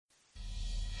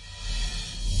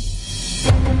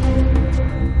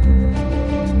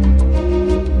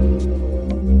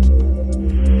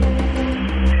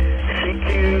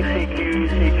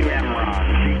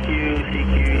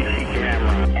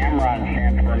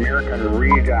American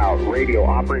Redoubt Radio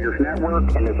Operators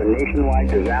Network and is a nationwide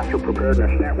disaster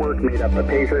preparedness network made up of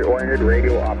patriot-oriented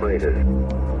radio operators.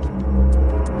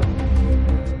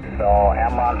 So,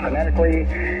 Amron phonetically,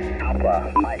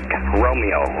 Alpha, Mike,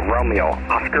 Romeo,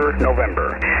 Oscar,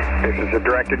 November. This is a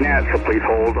directed net, so please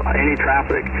hold any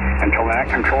traffic until the net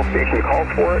control station calls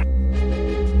for it.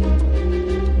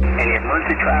 Any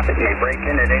emergency traffic may break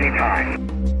in at any time.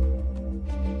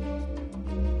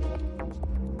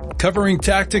 Covering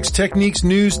tactics, techniques,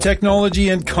 news, technology,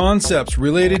 and concepts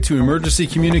related to emergency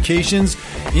communications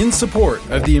in support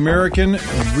of the American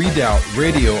Redoubt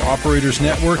Radio Operators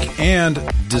Network and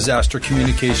disaster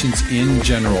communications in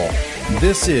general.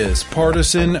 This is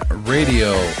Partisan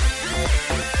Radio.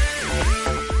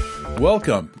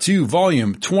 Welcome to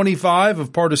volume 25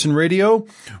 of Partisan Radio.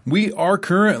 We are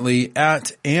currently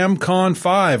at AMCON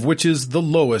 5, which is the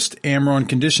lowest AMRON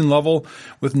condition level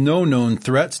with no known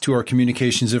threats to our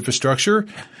communications infrastructure.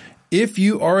 If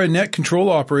you are a net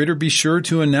control operator, be sure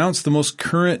to announce the most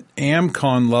current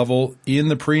AMCON level in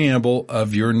the preamble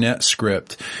of your net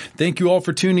script. Thank you all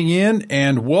for tuning in,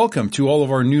 and welcome to all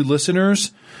of our new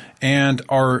listeners and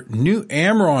our new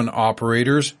AMRON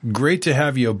operators. Great to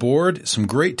have you aboard. Some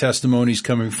great testimonies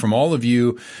coming from all of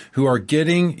you who are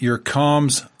getting your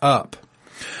comms up.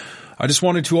 I just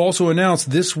wanted to also announce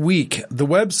this week the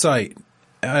website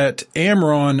at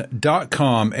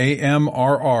amron.com, AMRRON.com.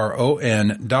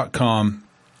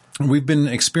 We've been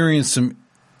experiencing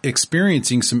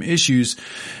some issues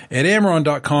at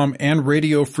amron.com and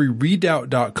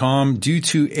radiofreeredoubt.com due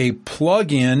to a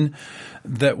plugin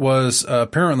that was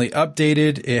apparently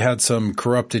updated. It had some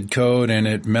corrupted code and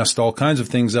it messed all kinds of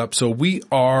things up. So we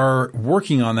are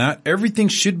working on that. Everything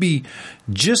should be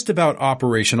just about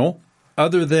operational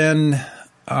other than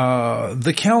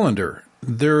the calendar.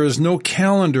 There is no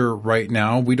calendar right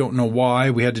now. We don't know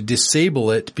why. We had to disable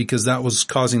it because that was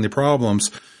causing the problems.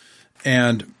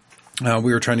 And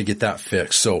we were trying to get that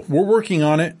fixed. So we're working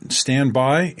on it. Stand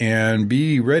by and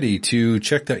be ready to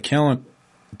check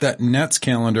that net's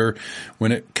calendar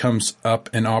when it comes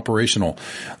up and operational.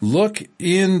 Look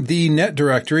in the net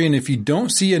directory, and if you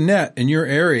don't see a net in your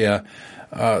area,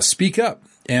 speak up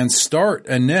and start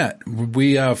a net.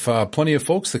 We have plenty of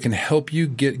folks that can help you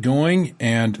get going,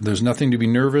 and there's nothing to be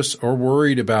nervous or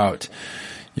worried about.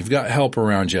 You've got help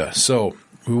around you. So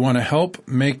we want to help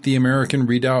make the American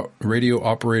Redoubt Radio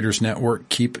Operators Network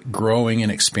keep growing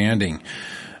and expanding.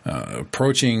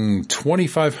 Approaching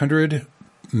 2,500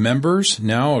 members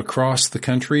now across the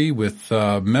country, with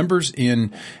members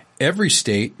in every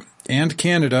state and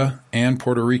Canada and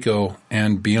Puerto Rico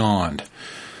and beyond.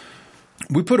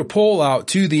 We put a poll out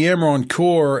to the AMRON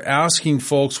Corps asking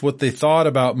folks what they thought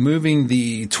about moving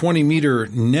the 20-meter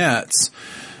nets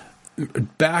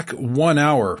back 1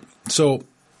 hour. So,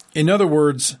 in other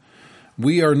words,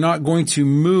 we are not going to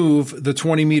move the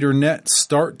 20-meter net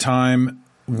start time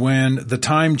when the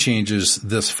time changes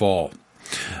this fall.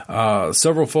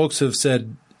 Several folks have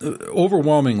said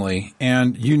overwhelmingly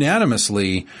and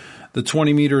unanimously the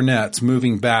 20-meter nets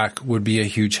moving back would be a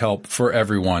huge help for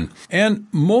everyone, and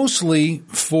mostly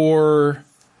for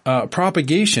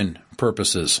propagation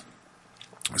purposes.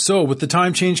 So with the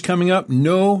time change coming up,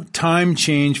 no time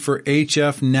change for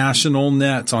HF national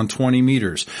nets on 20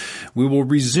 meters. We will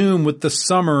resume with the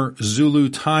summer Zulu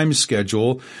time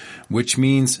schedule, which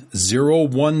means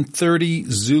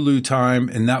 0130 Zulu time,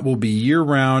 and that will be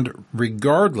year-round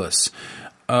regardless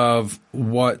of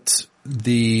what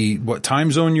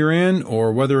time zone you're in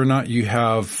or whether or not you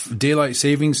have daylight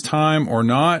savings time or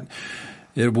not.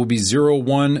 It will be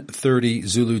 0130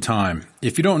 Zulu time.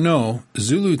 If you don't know,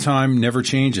 Zulu time never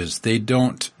changes. They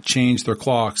don't change their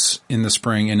clocks in the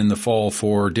spring and in the fall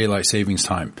for daylight savings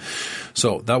time.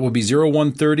 So that will be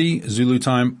 0130 Zulu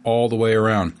time all the way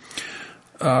around.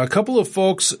 A couple of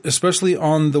folks, especially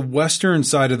on the western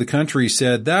side of the country,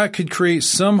 said that could create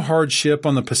some hardship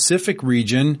on the Pacific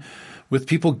region with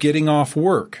people getting off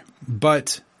work.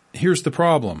 But here's the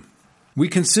problem. We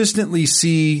consistently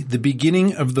see the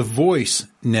beginning of the voice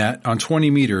net on 20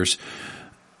 meters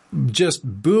just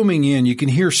booming in. You can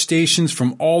hear stations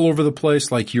from all over the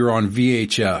place, like you're on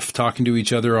VHF, talking to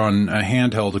each other on a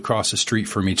handheld across the street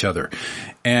from each other.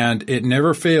 And it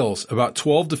never fails. About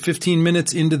 12 to 15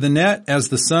 minutes into the net, as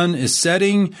the sun is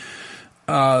setting,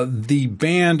 the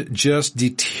band just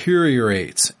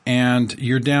deteriorates, and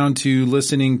you're down to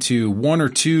listening to one or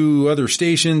two other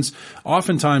stations,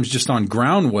 oftentimes just on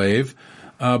ground wave,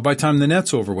 by the time the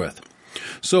net's over with.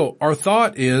 So our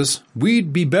thought is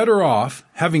we'd be better off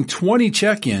having 20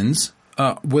 check-ins,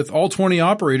 with all 20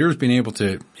 operators being able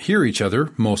to hear each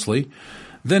other mostly,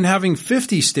 than having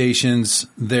 50 stations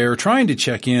there trying to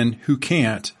check in who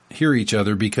can't hear each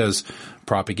other because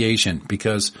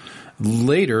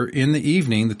later in the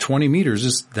evening, the 20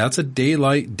 meters that's a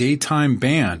daytime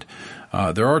band.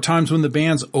 There are times when the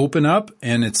bands open up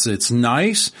and it's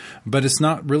nice, but it's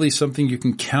not really something you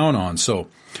can count on. So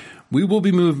we will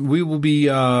be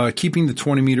keeping the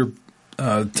 20 meter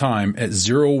time at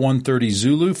 0130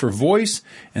 Zulu for voice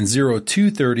and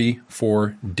 0230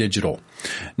 for digital.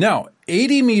 Now,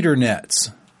 80 meter nets.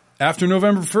 After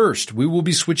November 1st, we will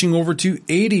be switching over to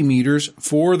 80 meters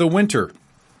for the winter.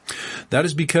 That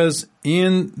is because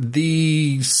in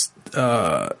the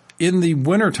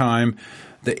wintertime,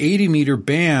 the 80 meter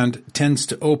band tends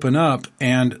to open up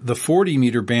and the 40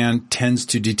 meter band tends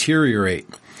to deteriorate.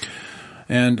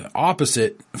 And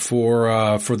opposite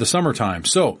for the summertime.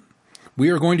 So we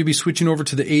are going to be switching over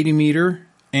to the 80 meter,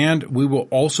 and we will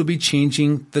also be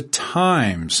changing the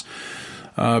times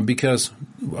because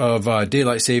of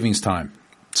daylight savings time.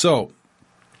 So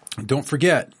don't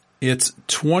forget, it's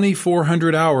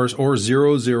 2400 hours or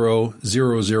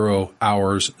 0000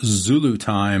 hours Zulu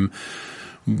time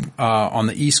on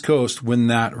the East Coast when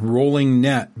that rolling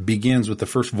net begins with the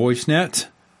first voice net.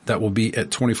 That will be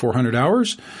at 2400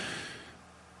 hours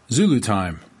Zulu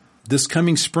time. This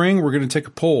coming spring, we're going to take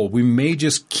a poll. We may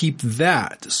just keep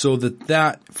that so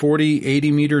that 40,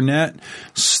 80 meter net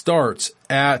starts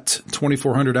at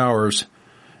 2400 hours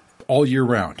all year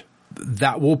round.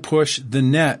 That will push the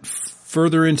net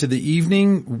further into the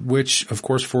evening, which, of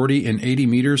course, 40 and 80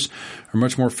 meters are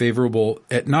much more favorable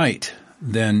at night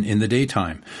than in the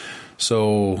daytime.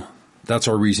 So that's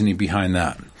our reasoning behind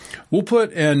that. We'll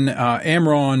put an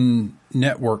Amron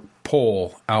network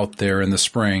poll out there in the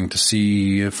spring to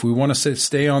see if we want to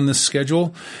stay on this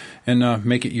schedule and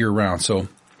make it year-round. So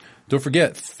don't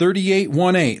forget,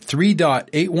 3818,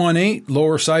 3.818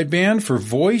 lower sideband for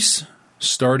voice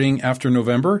starting after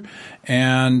November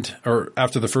or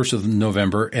after the 1st of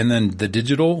November, and then the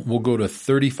digital will go to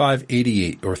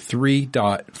 3588 or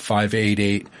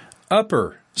 3.588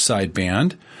 upper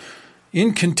sideband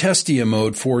in Contestia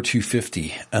mode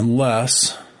 4250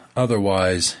 unless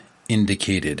otherwise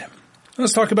indicated.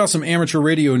 Let's talk about some amateur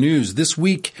radio news. This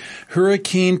week,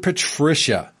 Hurricane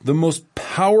Patricia, the most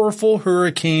powerful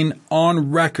hurricane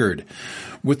on record,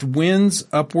 with winds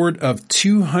upward of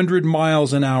 200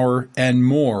 miles an hour and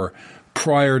more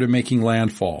prior to making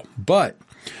landfall. But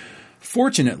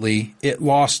fortunately, it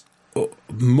lost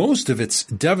most of its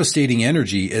devastating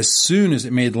energy as soon as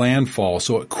it made landfall,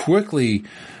 so it quickly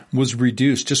was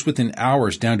reduced just within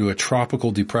hours down to a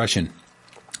tropical depression.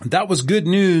 That was good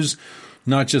news,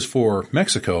 not just for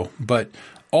Mexico, but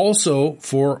also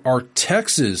for our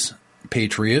Texas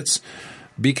Patriots,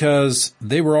 because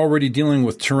they were already dealing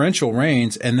with torrential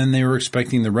rains, and then they were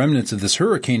expecting the remnants of this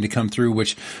hurricane to come through,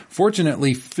 which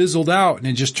fortunately fizzled out, and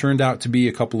it just turned out to be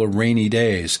a couple of rainy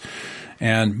days.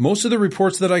 And most of the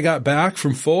reports that I got back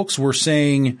from folks were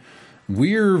saying,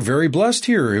 we're very blessed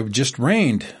here. It just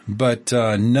rained, but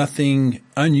nothing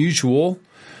unusual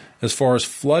as far as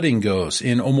flooding goes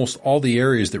in almost all the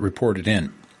areas that reported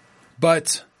in.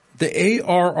 But the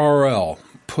ARRL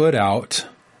put out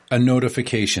a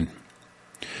notification.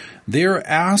 They're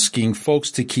asking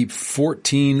folks to keep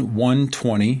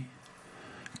 14-120,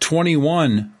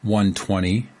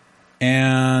 21-120,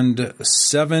 and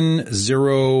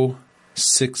 7060.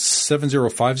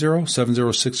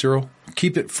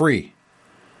 Keep it free.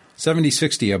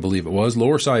 7060, I believe it was,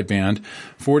 lower sideband,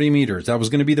 40 meters. That was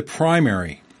going to be the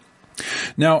primary.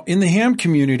 Now, in the ham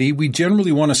community, we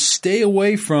generally want to stay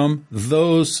away from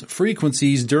those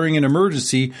frequencies during an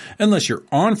emergency unless you're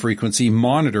on frequency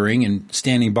monitoring and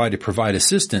standing by to provide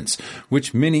assistance,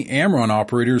 which many Amron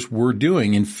operators were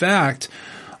doing. In fact,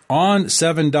 on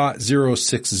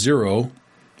 7.060,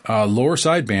 lower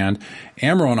sideband,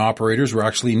 Amron operators were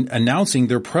actually announcing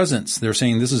their presence. They're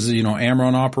saying this is,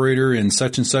 Amron operator in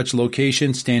such and such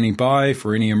location standing by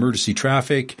for any emergency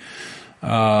traffic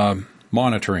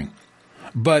monitoring.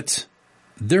 But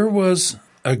there was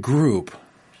a group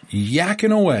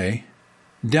yakking away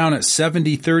down at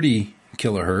 7030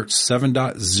 kilohertz,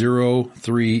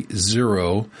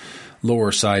 7.030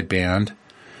 lower sideband,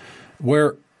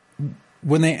 where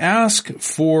when they ask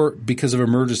for, because of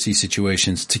emergency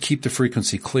situations, to keep the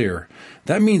frequency clear,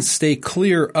 that means stay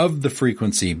clear of the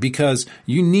frequency because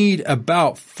you need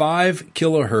about 5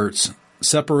 kilohertz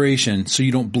separation so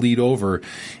you don't bleed over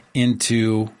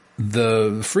into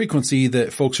the frequency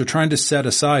that folks are trying to set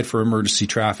aside for emergency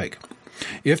traffic.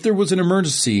 If there was an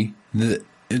emergency,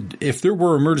 if there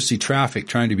were emergency traffic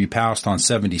trying to be passed on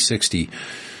 7060,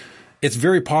 it's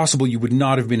very possible you would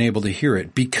not have been able to hear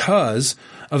it because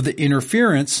of the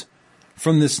interference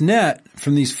from this net,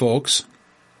 from these folks,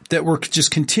 that were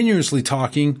just continuously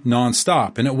talking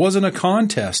nonstop. And it wasn't a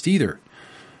contest either.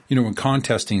 You know, when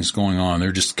contesting is going on,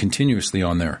 they're just continuously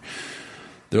on there.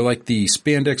 They're like the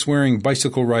spandex wearing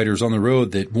bicycle riders on the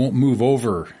road that won't move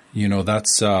over. You know,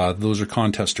 those are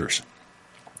contesters.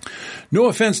 No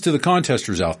offense to the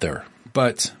contesters out there,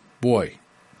 but boy,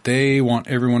 they want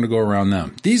everyone to go around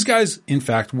them. These guys, in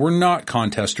fact, were not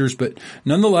contesters, but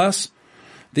nonetheless,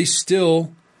 they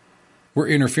still were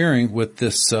interfering with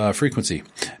this frequency.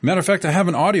 Matter of fact, I have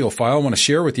an audio file I want to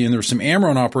share with you, and there were some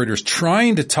Amron operators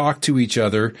trying to talk to each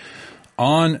other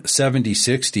on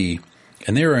 7060,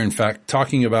 and they were, in fact,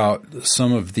 talking about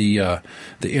some of the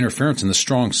interference and the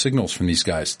strong signals from these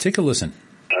guys. Take a listen.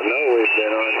 I know we've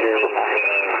been on here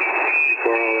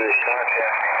before all this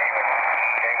contesting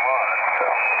came on, so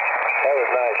that was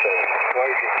nice.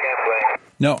 Twice you can't blame.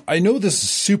 Now, I know this is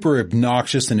super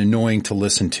obnoxious and annoying to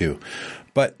listen to,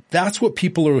 but that's what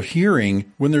people are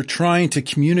hearing when they're trying to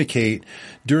communicate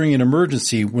during an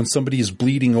emergency when somebody is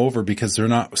bleeding over because they're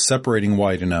not separating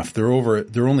wide enough. They're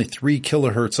only 3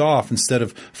 kilohertz off instead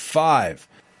of 5.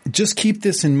 Just keep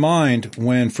this in mind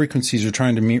when frequencies are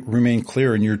trying to remain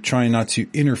clear and you're trying not to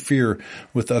interfere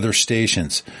with other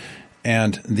stations.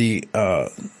 And the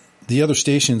other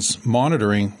stations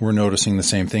monitoring were noticing the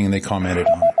same thing, and they commented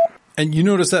on it. And you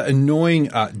notice that annoying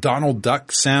Donald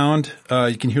Duck sound?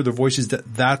 You can hear their voices.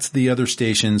 That's the other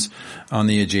stations on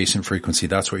the adjacent frequency.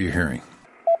 That's what you're hearing.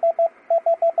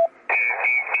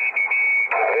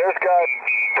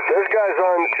 There's guys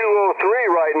on 203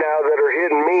 right now that are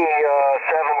hitting me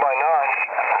 7x9.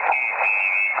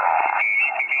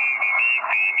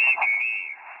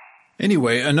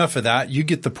 Anyway, enough of that. You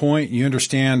get the point. You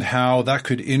understand how that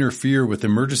could interfere with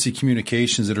emergency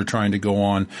communications that are trying to go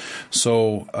on.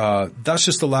 So that's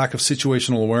just a lack of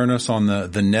situational awareness on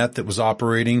the net that was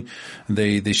operating.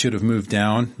 They should have moved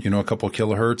down, a couple of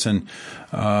kilohertz. And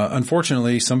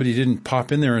unfortunately, somebody didn't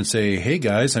pop in there and say, hey,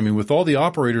 guys, I mean, with all the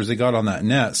operators they got on that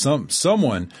net,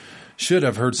 someone should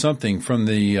have heard something from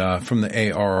the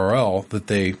ARRL that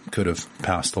they could have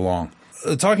passed along.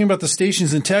 Talking about the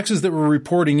stations in Texas that were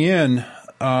reporting in,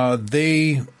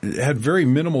 they had very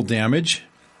minimal damage,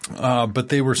 but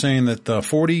they were saying that the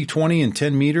 40, 20, and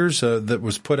 10 meters that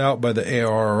was put out by the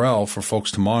ARRL for folks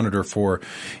to monitor for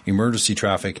emergency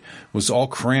traffic was all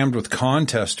crammed with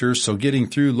contesters, so getting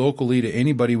through locally to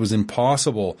anybody was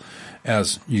impossible,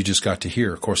 as you just got to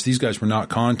hear. Of course, these guys were not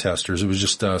contesters. It was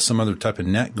just some other type of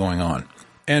net going on.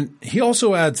 And he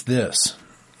also adds this.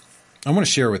 I want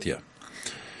to share with you.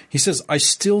 He says, I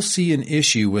still see an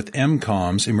issue with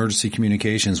MCOMs, emergency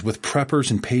communications, with preppers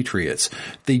and patriots.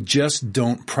 They just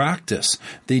don't practice.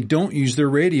 They don't use their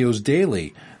radios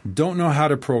daily, don't know how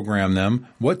to program them,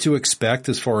 what to expect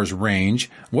as far as range,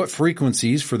 what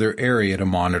frequencies for their area to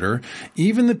monitor.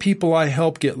 Even the people I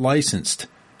help get licensed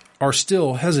are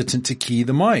still hesitant to key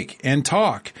the mic and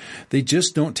talk. They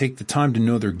just don't take the time to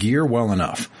know their gear well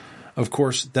enough. Of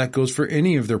course, that goes for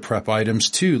any of their prep items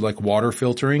too, like water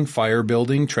filtering, fire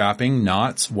building, trapping,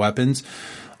 knots, weapons.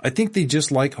 I think they just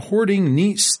like hoarding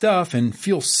neat stuff and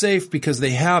feel safe because they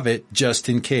have it just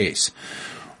in case.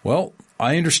 Well,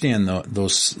 I understand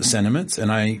those sentiments, and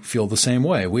I feel the same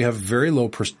way. We have very low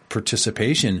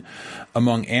participation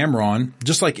among Amron.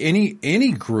 Just like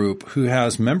any group who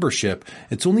has membership,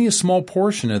 it's only a small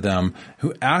portion of them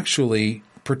who actually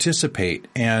participate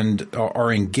and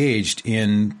are engaged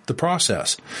in the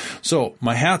process. So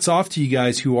my hat's off to you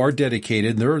guys who are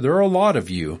dedicated. There are a lot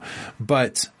of you,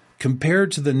 but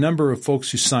compared to the number of folks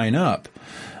who sign up,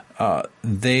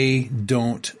 they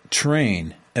don't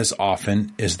train as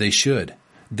often as they should.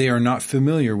 They are not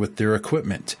familiar with their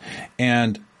equipment.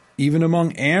 And even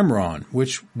among Amron,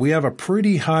 which we have a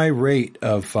pretty high rate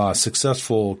of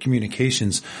successful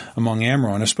communications among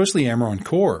Amron, especially Amron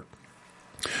Core,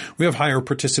 we have higher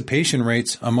participation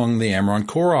rates among the Amron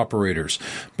Core operators,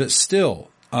 but still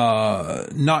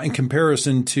not in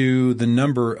comparison to the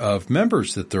number of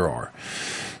members that there are.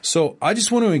 So I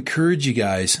just want to encourage you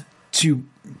guys to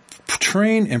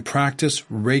train and practice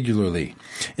regularly.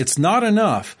 It's not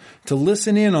enough to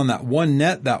listen in on that one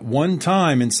net that one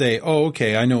time and say, oh,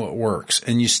 okay, I know it works.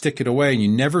 And you stick it away and you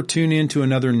never tune into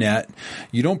another net.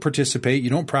 You don't participate. You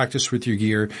don't practice with your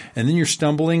gear. And then you're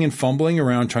stumbling and fumbling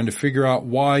around trying to figure out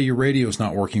why your radio is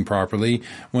not working properly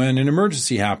when an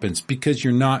emergency happens, because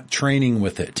you're not training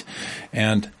with it.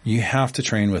 And you have to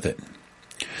train with it.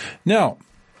 Now,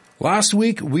 last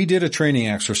week we did a training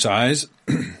exercise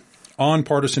on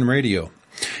Partisan Radio.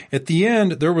 At the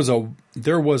end, there was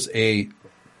a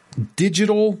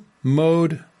digital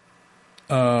mode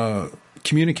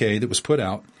communique that was put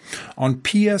out on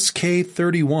PSK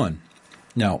 31.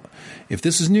 Now, if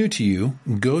this is new to you,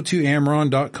 go to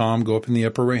Amron.com, go up in the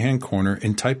upper right-hand corner,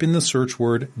 and type in the search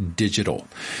word digital.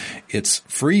 It's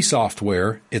free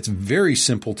software. It's very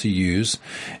simple to use.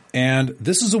 And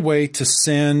this is a way to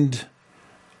send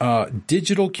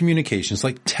digital communications,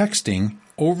 like texting,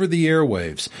 over the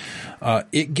airwaves.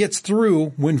 It gets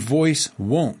through when voice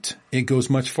won't. It goes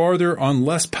much farther on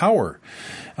less power.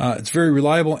 It's very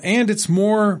reliable, and it's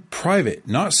more private,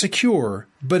 not secure,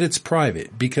 but it's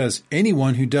private, because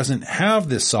anyone who doesn't have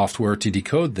this software to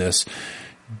decode this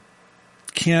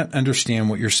can't understand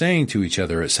what you're saying to each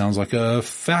other. It sounds like a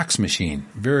fax machine,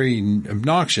 very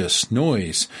obnoxious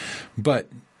noise, but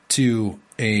to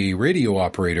a radio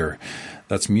operator,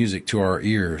 that's music to our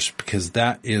ears, because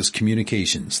that is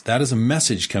communications. That is a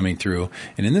message coming through.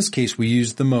 And in this case, we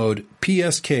use the mode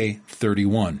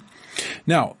PSK31.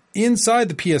 Now, inside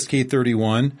the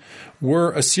PSK31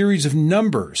 were a series of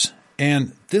numbers.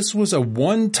 And this was a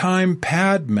one-time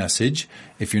pad message.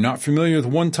 If you're not familiar with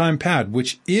one-time pad,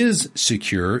 which is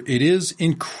secure, it is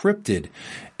encrypted.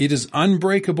 It is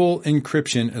unbreakable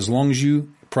encryption as long as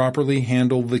you properly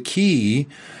handle the key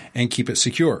and keep it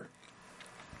secure.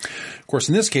 Of course,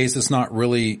 in this case, it's not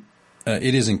really,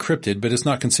 it is encrypted, but it's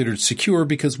not considered secure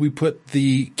because we put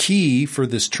the key for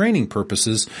this training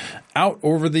purposes out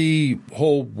over the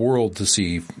whole world to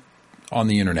see on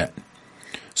the internet.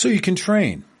 So you can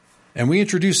train. And we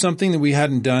introduced something that we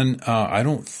hadn't done, I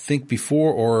don't think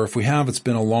before, or if we have, it's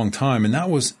been a long time, and that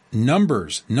was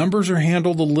numbers. Numbers are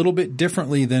handled a little bit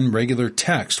differently than regular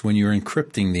text when you're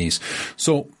encrypting these.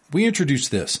 So we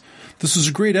introduced this. This was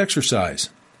a great exercise.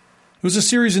 It was a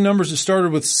series of numbers that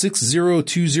started with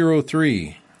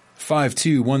 60203,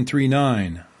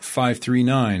 52139,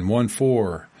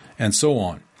 53914, and so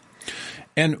on.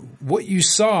 And what you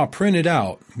saw printed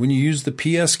out when you used the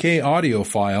PSK audio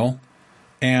file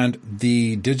and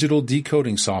the digital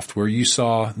decoding software, you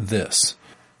saw this.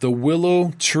 The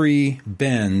willow tree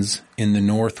bends in the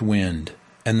north wind,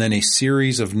 and then a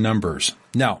series of numbers.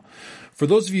 Now, for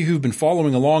those of you who've been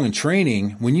following along and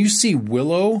training, when you see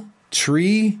willow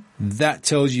tree, that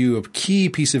tells you a key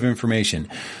piece of information.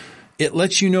 It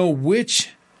lets you know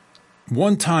which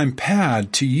one-time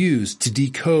pad to use to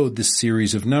decode this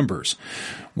series of numbers.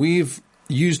 We've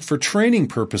used for training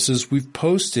purposes, we've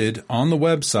posted on the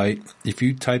website, if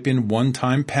you type in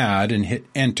one-time pad and hit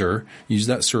enter, use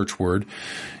that search word,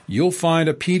 you'll find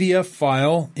a PDF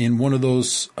file in one of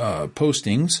those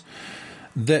postings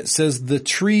that says the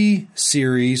tree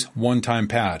series one-time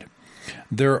pad.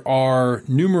 There are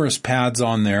numerous pads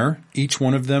on there, each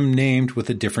one of them named with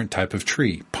a different type of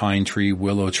tree. Pine tree,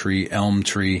 willow tree, elm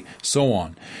tree, so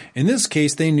on. In this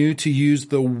case, they knew to use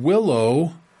the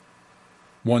willow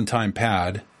one-time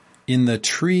pad in the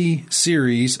tree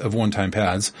series of one-time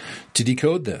pads to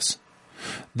decode this.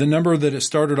 The number that it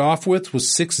started off with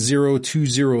was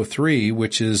 60203,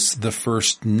 which is the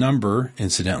first number,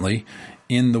 incidentally,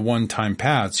 in the one-time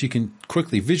pad. So you can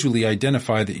quickly visually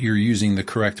identify that you're using the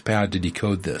correct pad to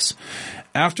decode this.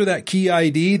 After that key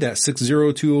ID, that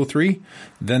 60203,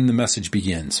 then the message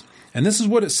begins. And this is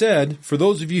what it said. For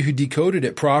those of you who decoded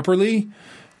it properly,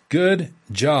 good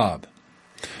job.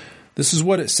 This is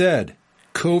what it said.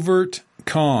 Covert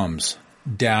comms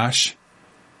dash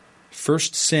 1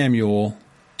 Samuel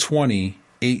 20,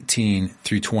 18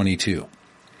 through 22.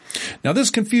 Now, this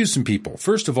confused some people.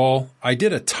 First of all, I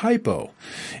did a typo,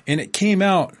 and it came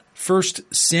out 1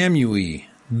 Samuel.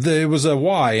 There was a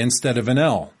Y instead of an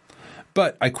L.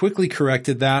 But I quickly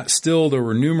corrected that. Still, there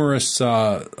were numerous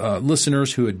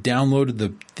listeners who had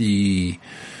downloaded the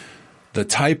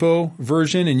typo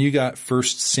version, and you got 1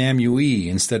 Samuel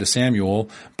instead of Samuel.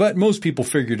 But most people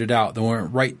figured it out. They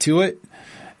went right to it.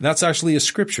 That's actually a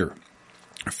scripture.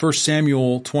 1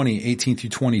 Samuel 20, 18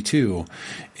 through 22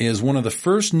 is one of the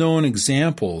first known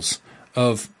examples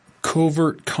of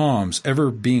covert comms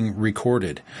ever being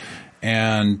recorded.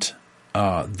 And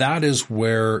that is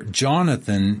where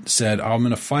Jonathan said, I'm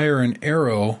going to fire an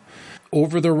arrow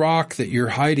over the rock that you're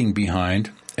hiding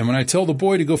behind. And when I tell the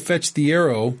boy to go fetch the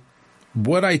arrow,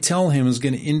 what I tell him is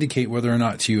going to indicate whether or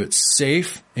not to you it's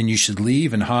safe and you should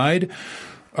leave and hide,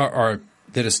 or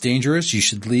that it's dangerous, you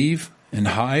should leave and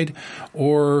hide,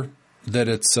 or that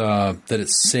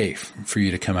it's safe for you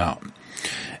to come out.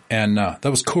 And that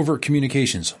was covert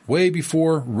communications way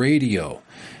before radio.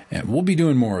 And we'll be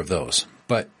doing more of those.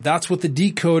 But that's what the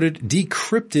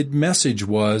decrypted message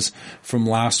was from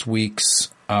last week's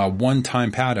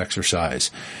one-time pad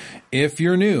exercise. If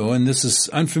you're new and this is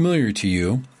unfamiliar to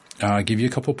you, I'll give you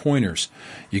a couple pointers.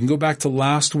 You can go back to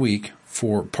last week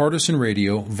for Partisan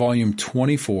Radio, Volume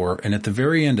 24, and at the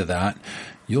very end of that,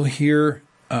 you'll hear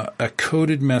a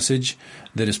coded message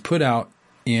that is put out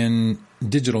in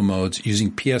digital modes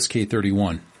using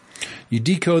PSK31. You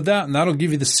decode that, and that'll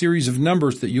give you the series of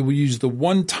numbers that you will use the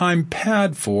one-time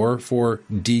pad for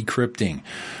decrypting.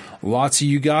 Lots of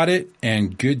you got it,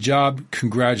 and good job.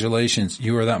 Congratulations.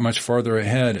 You are that much farther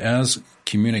ahead as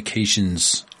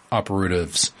communications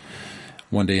operatives.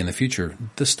 One day in the future,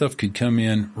 this stuff could come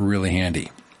in really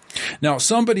handy. Now,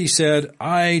 somebody said,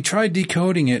 I tried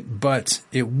decoding it, but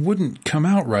it wouldn't come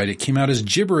out right. It came out as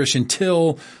gibberish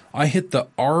until I hit the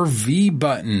RV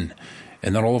button,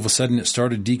 and then all of a sudden it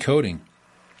started decoding.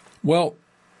 Well,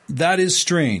 that is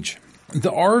strange.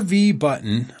 The RV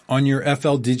button on your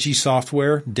FL Digi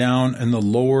software down in the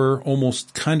lower,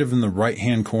 almost kind of in the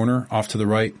right-hand corner, off to the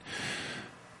right,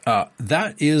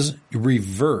 that is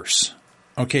reverse.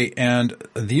 Okay, and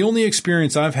the only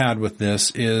experience I've had with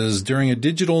this is during a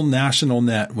digital national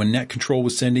net when Net Control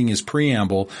was sending his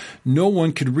preamble, no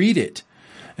one could read it.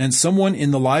 And someone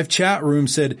in the live chat room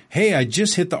said, hey, I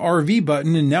just hit the RV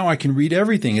button and now I can read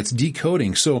everything. It's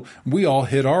decoding. So we all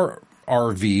hit our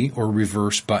RV or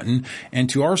reverse button, and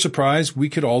to our surprise, we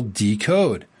could all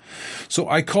decode. So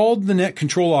I called the Net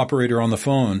Control operator on the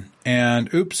phone,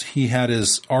 and oops, he had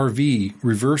his RV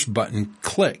reverse button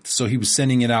clicked. So he was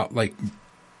sending it out like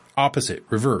opposite,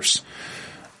 reverse.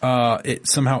 It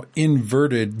somehow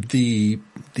inverted the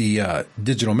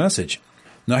digital message.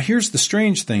 Now here's the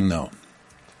strange thing though.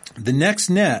 The next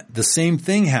net, the same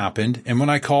thing happened, and when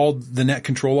I called the Net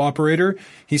Control operator,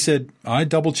 he said, I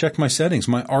double-checked my settings.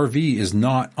 My RV is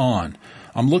not on.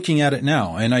 I'm looking at it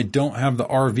now, and I don't have the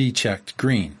RV checked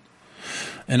green.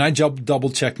 And I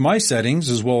double-checked my settings,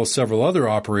 as well as several other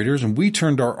operators, and we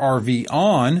turned our RV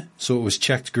on, so it was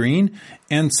checked green,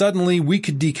 and suddenly we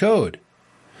could decode.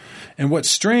 And what's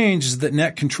strange is that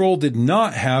Net Control did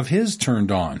not have his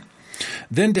turned on.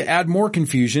 Then to add more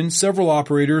confusion, several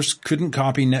operators couldn't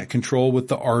copy Net Control with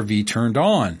the RV turned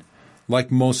on,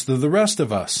 like most of the rest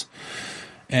of us.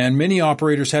 And many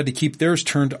operators had to keep theirs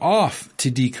turned off to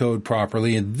decode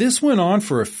properly. And this went on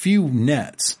for a few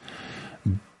nets,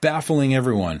 baffling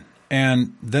everyone.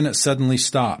 And then it suddenly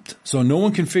stopped. So no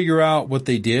one can figure out what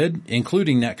they did,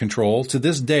 including Net Control. To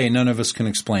this day, none of us can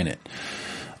explain it.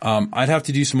 I'd have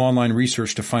to do some online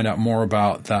research to find out more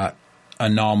about that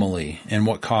anomaly and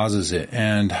what causes it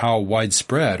and how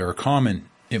widespread or common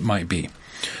it might be.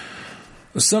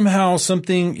 Somehow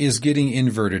something is getting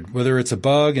inverted, whether it's a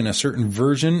bug in a certain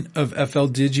version of FL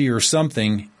Digi or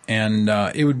something, and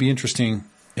it would be interesting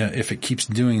if it keeps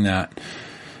doing that.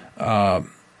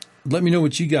 Let me know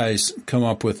what you guys come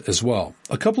up with as well.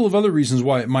 A couple of other reasons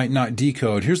why it might not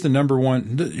decode. Here's the number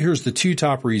one. Here's the two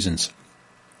top reasons.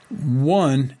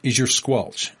 One is your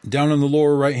squelch. Down in the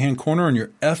lower right-hand corner on your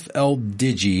FL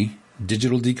Digi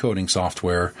digital decoding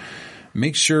software,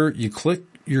 make sure you click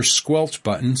your squelch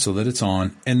button so that it's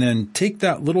on, and then take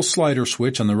that little slider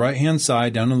switch on the right-hand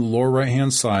side, down on the lower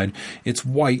right-hand side. It's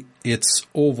white, it's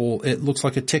oval, it looks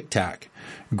like a tic-tac.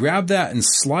 Grab that and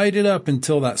slide it up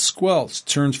until that squelch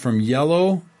turns from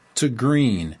yellow to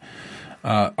green,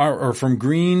 or from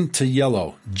green to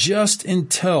yellow, just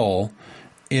until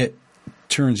it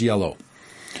turns yellow.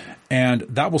 And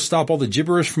that will stop all the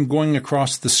gibberish from going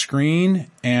across the screen.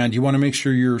 And you want to make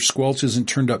sure your squelch isn't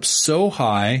turned up so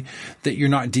high that you're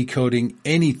not decoding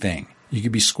anything. You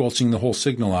could be squelching the whole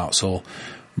signal out. So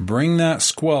bring that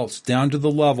squelch down to the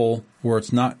level where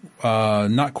it's not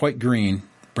quite green.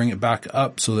 Bring it back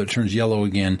up so that it turns yellow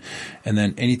again. And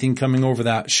then anything coming over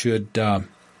that should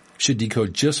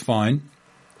decode just fine,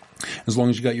 as long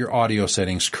as you got your audio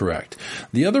settings correct.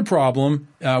 The other problem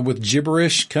with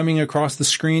gibberish coming across the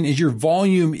screen is your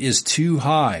volume is too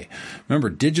high. Remember,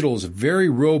 digital is a very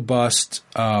robust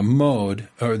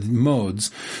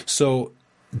modes, so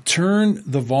turn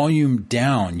the volume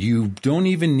down. You don't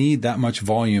even need that much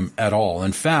volume at all.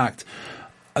 In fact,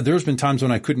 there's been times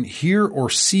when I couldn't hear or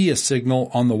see a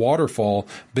signal on the waterfall,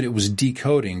 but it was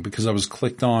decoding because I was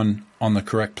clicked on the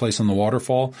correct place on the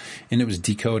waterfall, and it was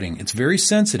decoding. It's very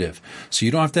sensitive, so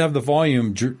you don't have to have the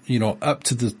volume, up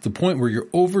to the point where you're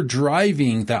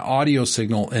overdriving that audio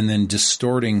signal and then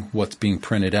distorting what's being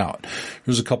printed out.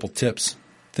 Here's a couple tips,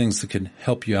 things that could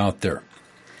help you out there.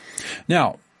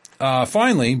 Now,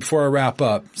 finally, before I wrap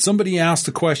up, somebody asked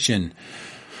a question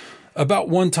about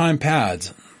one-time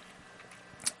pads.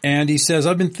 And he says,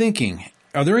 I've been thinking,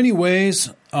 are there any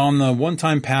ways on the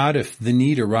one-time pad, if the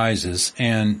need arises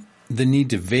and the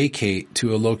need to vacate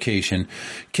to a location,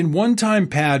 can one-time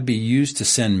pad be used to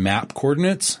send map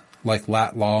coordinates like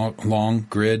lat long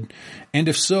grid? And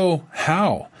if so,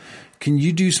 how? Can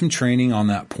you do some training on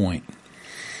that point?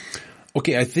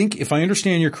 Okay, I think if I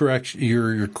understand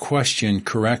your question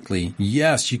correctly,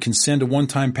 yes, you can send a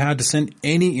one-time pad to send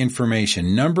any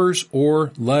information, numbers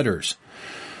or letters.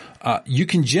 You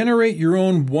can generate your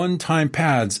own one-time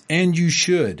pads, and you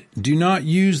should. Do not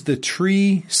use the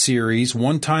Tree series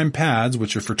one-time pads,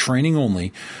 which are for training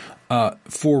only,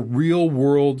 for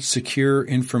real-world secure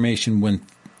information when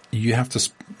you have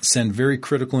to send very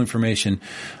critical information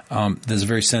that's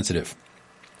very sensitive.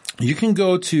 You can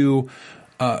go to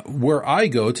where I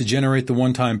go to generate the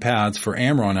one-time pads for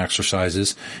AMRON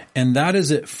exercises, and that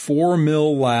is at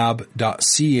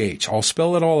 4millab.ch. I'll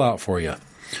spell it all out for you.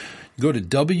 Go to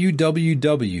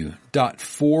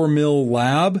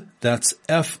www.4millab, that's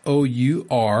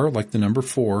F-O-U-R, like the number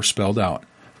 4 spelled out,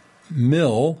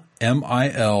 mill,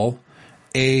 M-I-L-A-B.ch,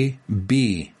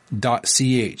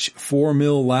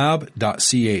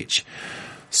 4millab.ch,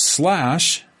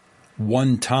 /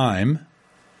 one time,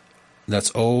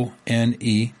 that's O-N-E-T-I-M-E,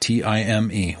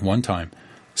 one time,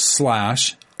 /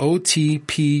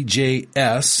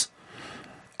 OTPJS,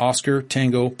 Oscar,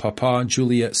 Tango, Papa,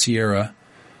 Juliet, Sierra,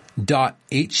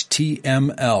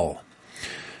 .html.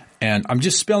 And I'm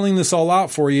just spelling this all out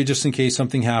for you just in case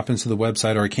something happens to the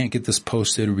website, or I can't get this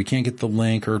posted, or we can't get the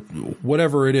link, or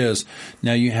whatever it is.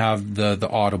 Now you have the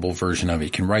audible version of it.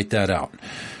 You can write that out.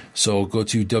 So go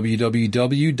to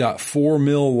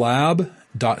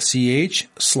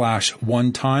www.4millab.ch /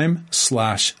 one time /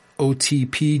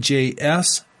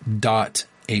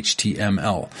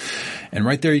 OTPJS.html. And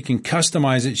right there you can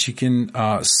customize it. You can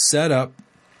set up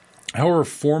however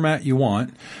format you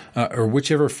want, or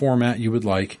whichever format you would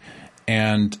like,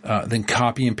 and then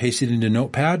copy and paste it into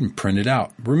Notepad and print it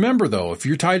out. Remember, though, if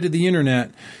you're tied to the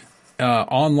internet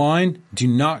online, do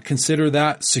not consider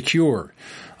that secure.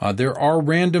 There are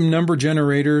random number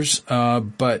generators,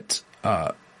 but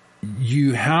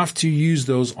you have to use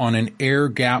those on an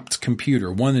air-gapped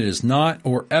computer, one that is not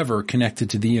or ever connected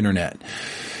to the internet.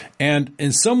 And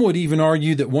some would even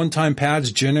argue that one-time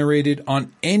pads generated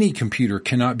on any computer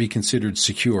cannot be considered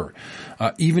secure,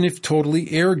 even if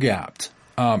totally air-gapped.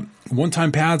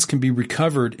 One-time pads can be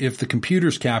recovered if the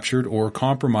computer's captured or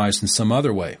compromised in some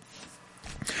other way.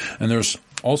 And there's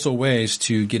also ways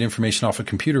to get information off a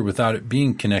computer without it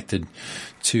being connected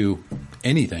to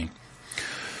anything.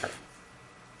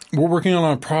 We're working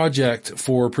on a project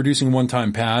for producing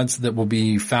one-time pads that will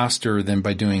be faster than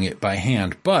by doing it by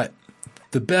hand, but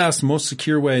the best, most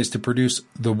secure way is to produce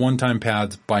the one-time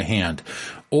pads by hand.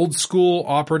 Old school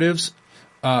operatives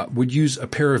would use a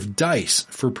pair of dice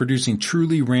for producing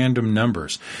truly random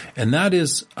numbers. And that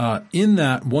is in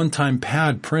that one-time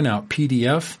pad printout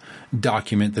PDF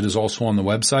document that is also on the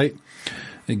website.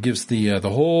 It gives the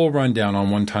whole rundown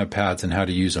on one-time pads and how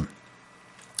to use them.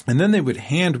 And then they would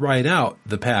hand write out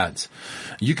the pads.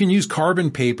 You can use carbon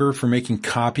paper for making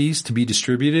copies to be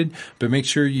distributed, but make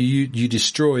sure you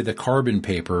destroy the carbon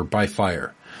paper by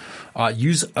fire.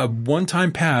 Use a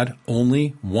one-time pad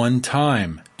only one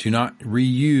time. Do not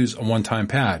reuse a one-time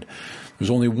pad.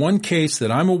 There's only one case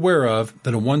that I'm aware of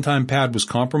that a one-time pad was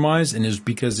compromised, and is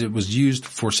because it was used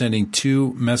for sending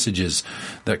 2 messages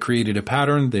that created a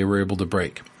pattern they were able to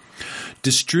break.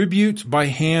 Distribute by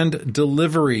hand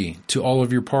delivery to all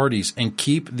of your parties and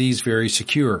keep these very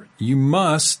secure. You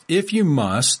must, you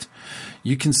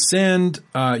can send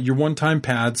your one-time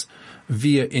pads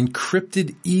via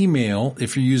encrypted email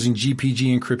if you're using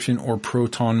GPG encryption or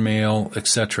Proton Mail,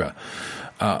 etc.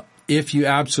 If you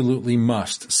absolutely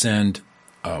must send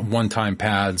one-time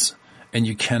pads and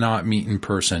you cannot meet in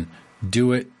person,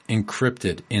 do it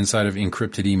encrypted inside of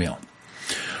encrypted email.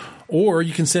 Or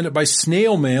you can send it by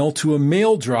snail mail to a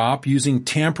mail drop using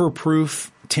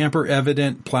tamper-proof,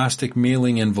 tamper-evident plastic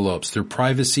mailing envelopes. They're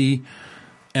privacy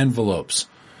envelopes.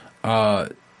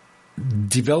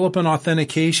 Develop an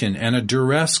authentication and a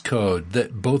duress code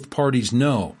that both parties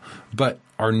know, but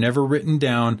are never written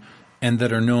down and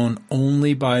that are known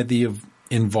only by the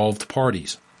involved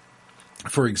parties.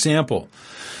 For example,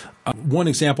 one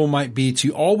example might be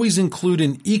to always include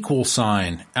an equal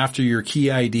sign after your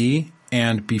key ID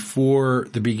and before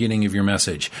the beginning of your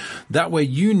message. That way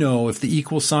you know if the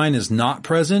equal sign is not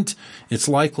present, it's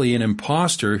likely an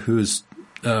imposter who has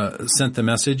sent the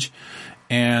message,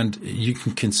 and you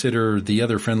can consider the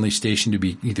other friendly station to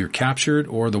be either captured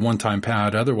or the one-time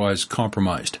pad otherwise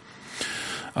compromised.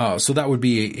 So that would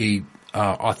be a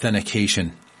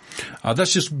authentication.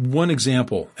 That's just one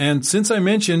example. And since I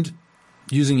mentioned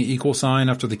using an equal sign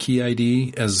after the key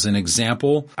ID as an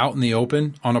example out in the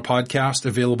open on a podcast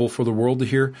available for the world to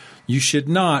hear, you should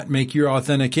not make your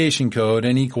authentication code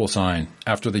an equal sign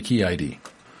after the key ID.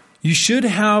 You should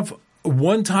have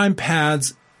one-time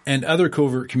pads and other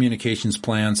covert communications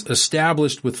plans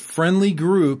established with friendly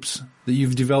groups that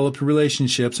you've developed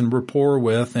relationships and rapport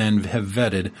with and have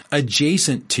vetted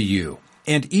adjacent to you.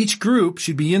 And each group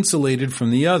should be insulated from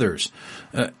the others,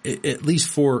 at least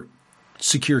for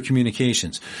secure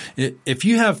communications. If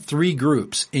you have 3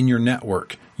 groups in your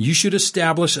network, you should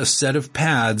establish a set of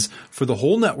paths for the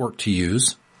whole network to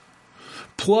use,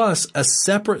 plus a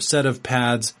separate set of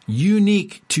paths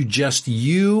unique to just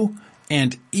you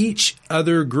and each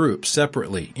other group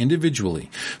separately, individually.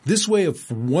 This way, if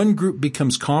one group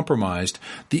becomes compromised,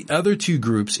 the other 2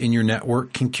 groups in your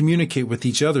network can communicate with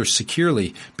each other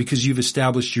securely because you've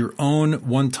established your own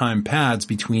one-time paths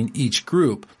between each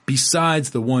group, besides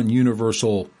the one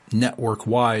universal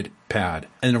network-wide pad.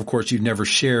 And of course, you've never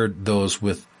shared those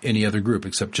with any other group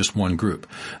except just one group.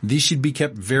 These should be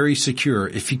kept very secure.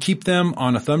 If you keep them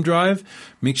on a thumb drive,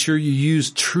 make sure you use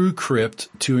TrueCrypt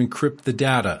to encrypt the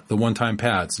data, the one-time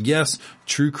pads. Yes,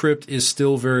 TrueCrypt is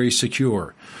still very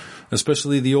secure,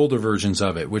 especially the older versions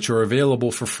of it, which are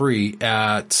available for free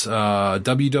at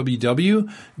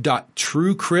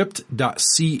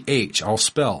www.truecrypt.ch. I'll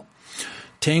spell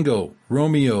Tango,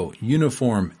 Romeo,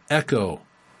 Uniform, Echo,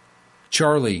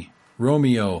 Charlie,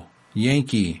 Romeo,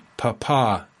 Yankee,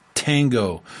 Papa,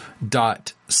 Tango.ch,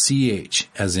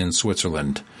 as in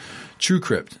Switzerland.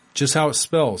 TrueCrypt, just how it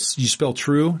spells. You spell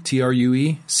true,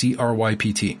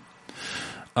 TrueCrypt.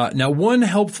 Now, one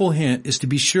helpful hint is to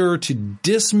be sure to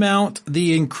dismount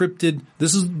the encrypted.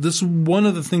 This is one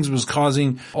of the things that was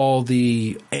causing all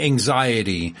the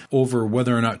anxiety over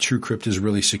whether or not TrueCrypt is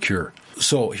really secure.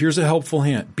 So here's a helpful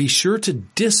hint. Be sure to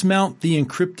dismount the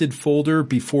encrypted folder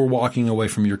before walking away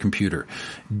from your computer.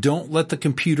 Don't let the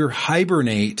computer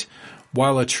hibernate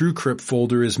while a TrueCrypt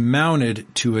folder is mounted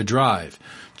to a drive.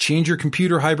 Change your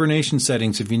computer hibernation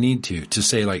settings if you need to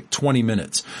say like 20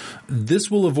 minutes.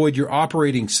 This will avoid your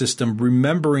operating system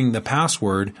remembering the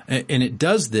password, and it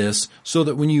does this so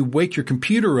that when you wake your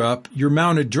computer up, your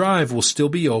mounted drive will still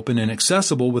be open and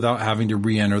accessible without having to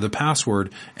re-enter the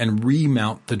password and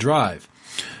remount the drive.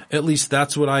 At least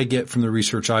that's what I get from the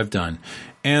research I've done.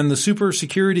 And the super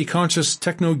security conscious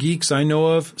techno geeks I know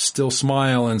of still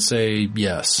smile and say,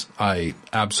 yes, I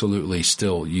absolutely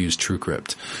still use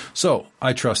TrueCrypt. So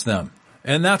I trust them.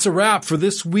 And that's a wrap for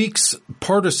this week's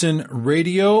Partisan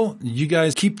Radio. You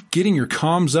guys keep getting your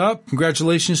comms up.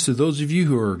 Congratulations to those of you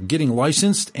who are getting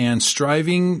licensed and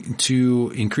striving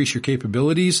to increase your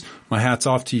capabilities. My hat's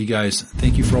off to you guys.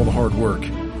 Thank you for all the hard work.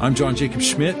 I'm John Jacob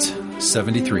Schmidt,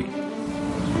 73.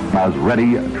 As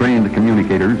ready, trained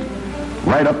communicators,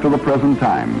 right up to the present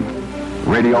time,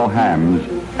 radio hams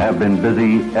have been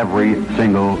busy every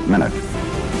single minute.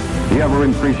 The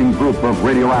ever-increasing group of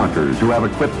radio amateurs who have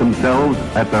equipped themselves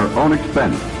at their own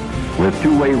expense with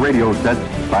two-way radio sets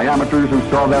by amateurs who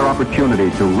saw their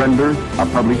opportunity to render a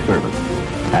public service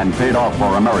and paid off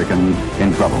for Americans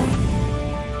in trouble.